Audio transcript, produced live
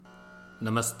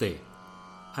Namaste.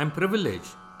 I am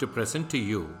privileged to present to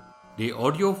you the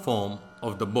audio form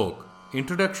of the book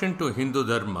Introduction to Hindu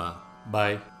Dharma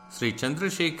by Shri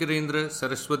Chandrasekrendara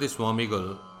Saraswathi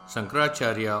Swamigal,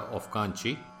 Shankaracharya of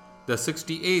Kanchi, the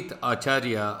 68th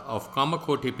Acharya of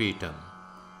Kamakoti Peetham,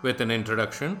 with an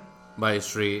introduction by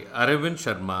Shri Aravind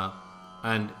Sharma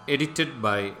and edited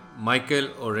by Michael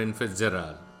Oren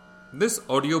Fitzgerald. This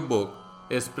audio book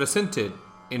is presented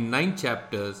in 9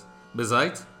 chapters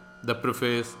besides the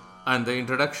preface and the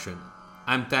introduction.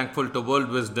 I am thankful to World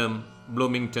Wisdom,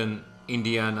 Bloomington,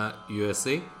 Indiana,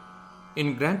 USA,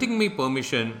 in granting me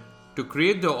permission to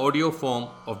create the audio form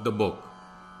of the book.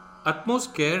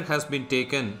 Utmost care has been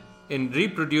taken in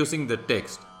reproducing the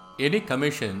text. Any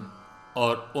commission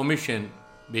or omission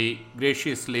be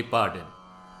graciously pardoned.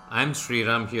 I am Shri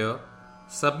here,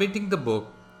 submitting the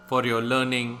book for your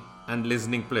learning and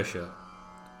listening pleasure.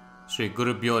 Shri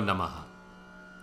Gurubhyo Namaha.